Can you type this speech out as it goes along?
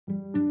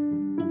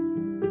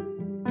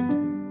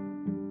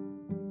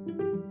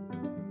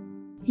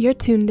You're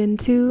tuned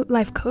into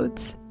Life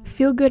Codes,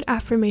 feel-good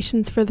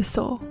affirmations for the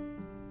soul.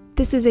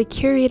 This is a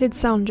curated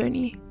sound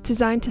journey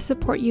designed to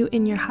support you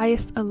in your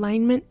highest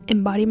alignment,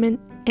 embodiment,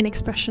 and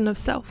expression of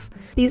self.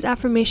 These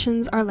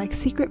affirmations are like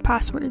secret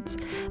passwords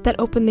that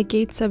open the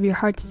gates of your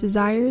heart's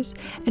desires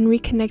and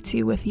reconnect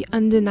you with the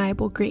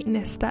undeniable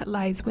greatness that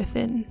lies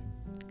within.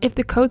 If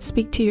the codes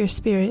speak to your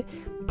spirit,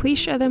 please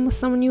share them with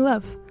someone you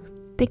love.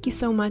 Thank you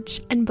so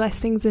much, and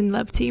blessings and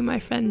love to you,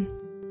 my friend.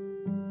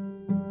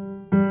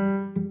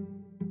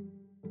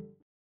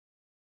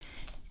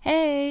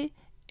 Hey,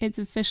 it's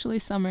officially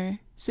summer,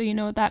 so you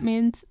know what that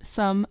means?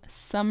 Some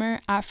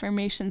summer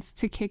affirmations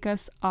to kick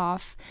us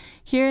off.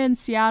 Here in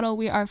Seattle,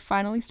 we are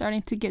finally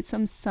starting to get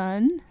some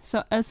sun,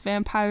 so us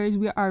vampires,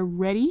 we are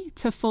ready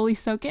to fully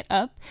soak it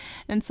up,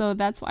 and so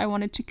that's why I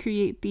wanted to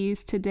create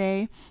these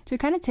today to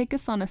kind of take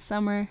us on a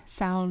summer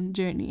sound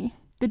journey.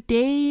 The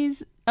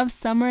days of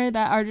summer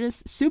that are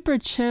just super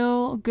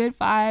chill, good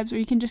vibes, where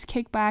you can just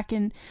kick back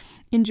and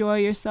enjoy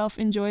yourself,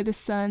 enjoy the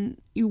sun.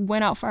 You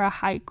went out for a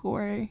hike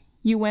or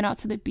you went out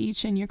to the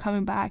beach and you're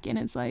coming back and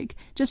it's like,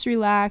 just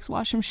relax,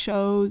 watch some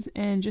shows,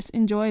 and just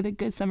enjoy the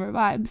good summer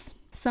vibes.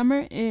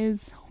 Summer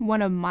is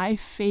one of my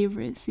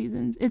favorite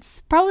seasons.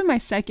 It's probably my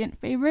second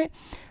favorite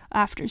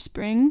after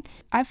spring.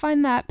 I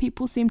find that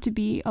people seem to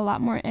be a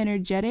lot more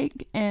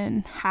energetic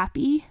and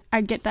happy.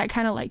 I get that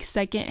kind of like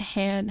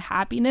second-hand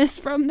happiness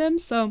from them.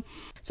 So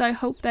I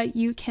hope that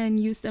you can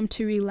use them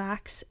to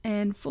relax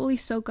and fully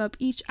soak up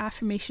each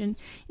affirmation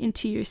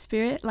into your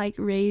spirit like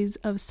rays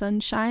of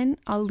sunshine.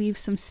 I'll leave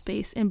some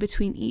space in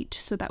between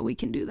each so that we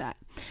can do that.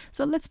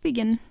 So let's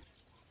begin.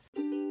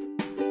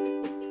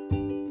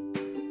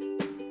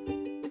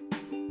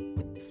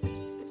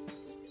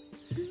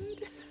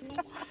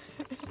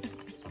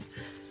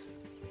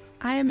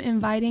 I am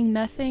inviting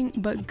nothing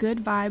but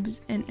good vibes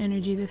and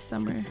energy this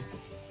summer.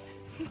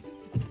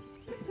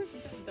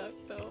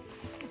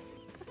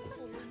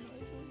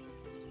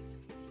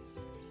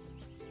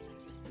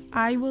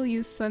 I will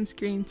use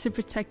sunscreen to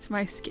protect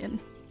my skin.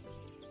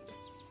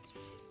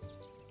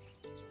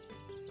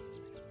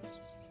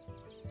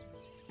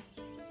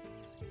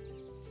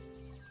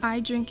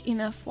 I drink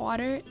enough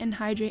water and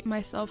hydrate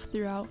myself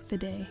throughout the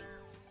day.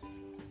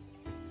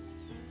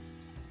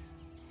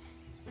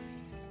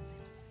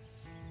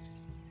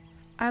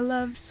 I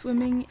love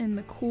swimming in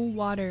the cool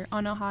water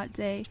on a hot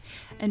day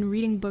and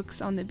reading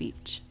books on the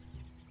beach.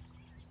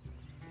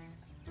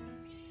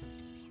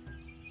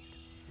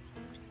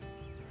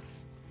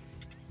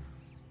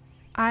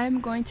 I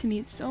am going to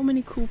meet so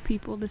many cool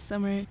people this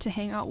summer to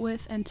hang out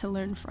with and to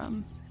learn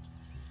from.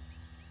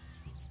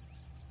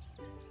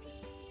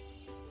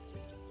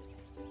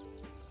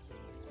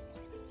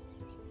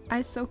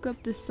 I soak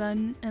up the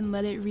sun and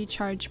let it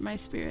recharge my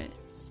spirit.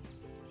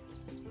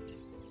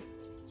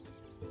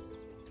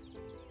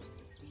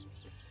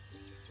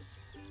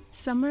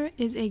 Summer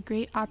is a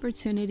great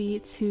opportunity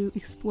to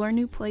explore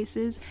new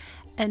places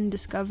and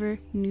discover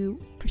new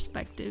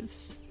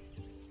perspectives.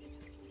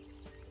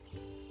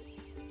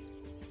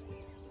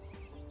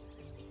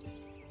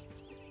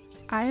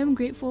 I am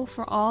grateful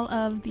for all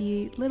of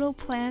the little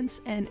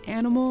plants and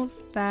animals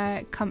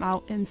that come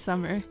out in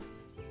summer.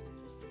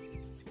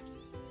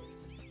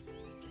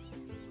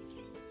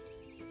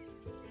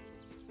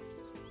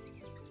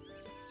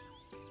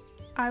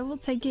 I will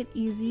take it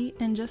easy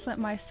and just let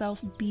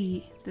myself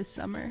be this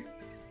summer.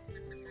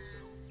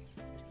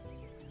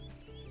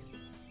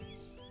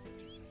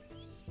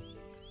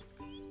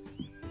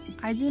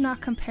 I do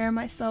not compare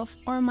myself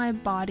or my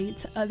body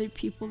to other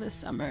people this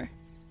summer.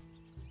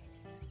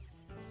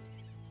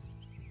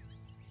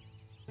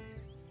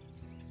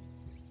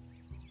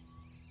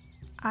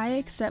 I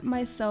accept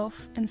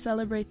myself and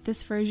celebrate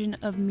this version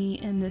of me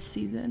in this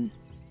season.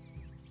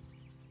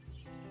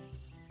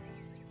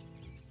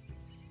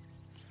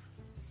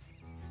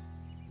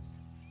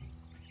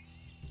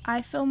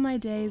 I fill my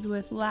days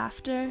with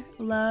laughter,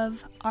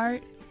 love,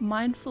 art,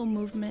 mindful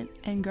movement,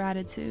 and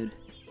gratitude.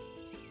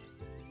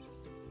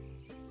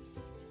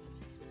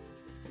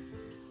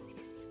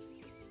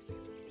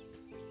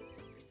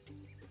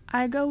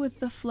 I go with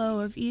the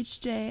flow of each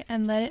day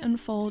and let it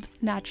unfold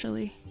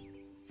naturally.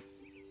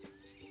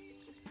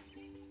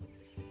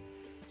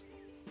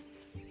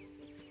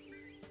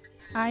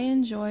 I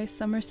enjoy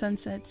summer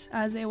sunsets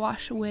as they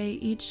wash away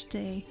each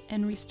day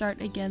and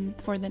restart again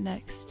for the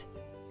next.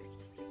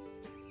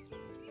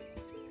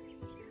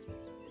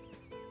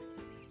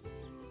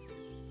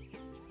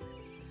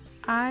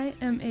 I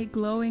am a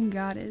glowing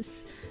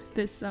goddess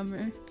this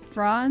summer,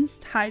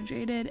 bronzed,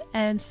 hydrated,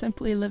 and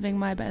simply living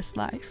my best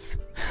life.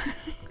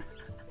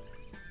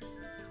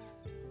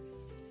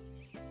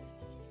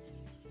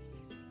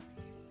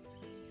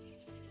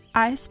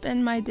 I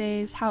spend my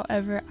days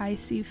however I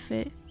see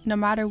fit, no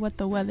matter what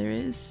the weather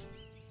is.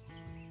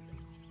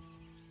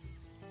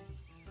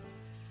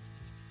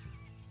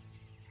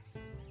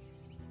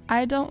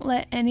 I don't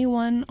let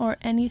anyone or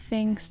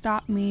anything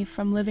stop me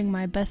from living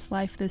my best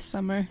life this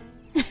summer.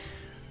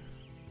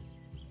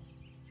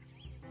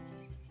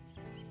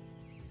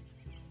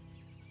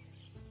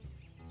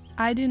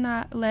 I do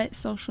not let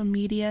social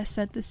media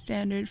set the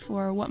standard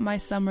for what my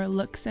summer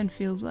looks and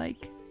feels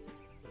like.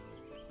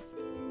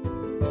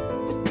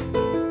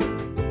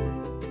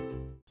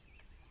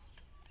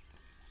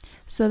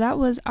 So that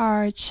was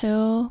our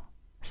chill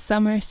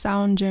summer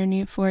sound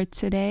journey for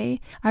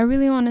today. I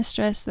really want to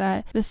stress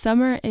that the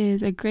summer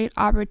is a great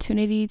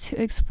opportunity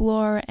to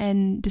explore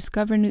and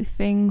discover new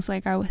things,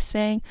 like I was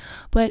saying,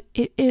 but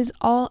it is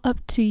all up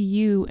to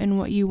you and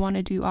what you want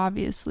to do,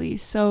 obviously.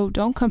 So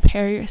don't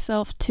compare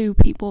yourself to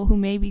people who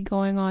may be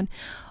going on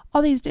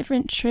all these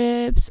different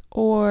trips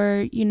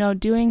or,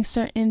 doing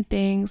certain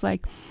things.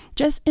 Like,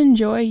 just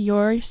enjoy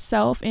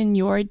yourself in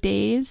your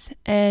days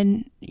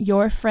and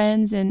your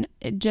friends, and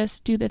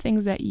just do the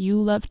things that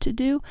you love to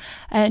do,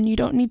 and you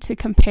don't need to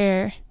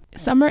compare.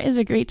 Summer is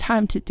a great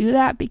time to do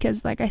that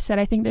because, like I said,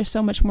 I think there's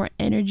so much more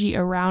energy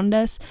around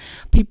us.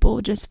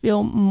 People just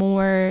feel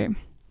more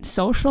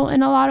social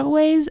in a lot of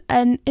ways,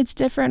 and it's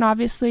different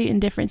obviously in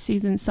different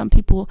seasons. Some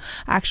people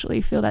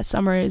actually feel that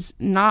summer is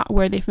not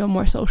where they feel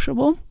more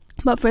sociable.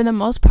 But for the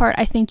most part,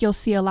 I think you'll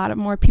see a lot of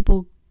more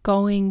people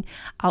going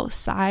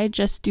outside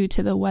just due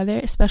to the weather,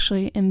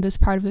 especially in this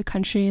part of the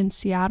country in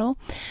Seattle.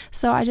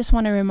 So I just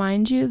want to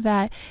remind you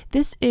that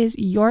this is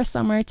your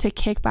summer to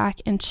kick back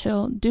and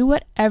chill. Do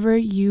whatever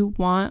you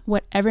want,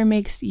 whatever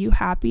makes you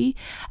happy,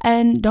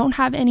 and don't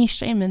have any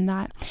shame in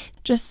that.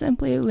 Just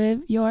simply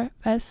live your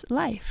best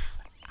life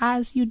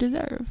as you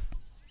deserve.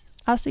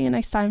 I'll see you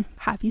next time.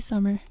 Happy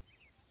summer.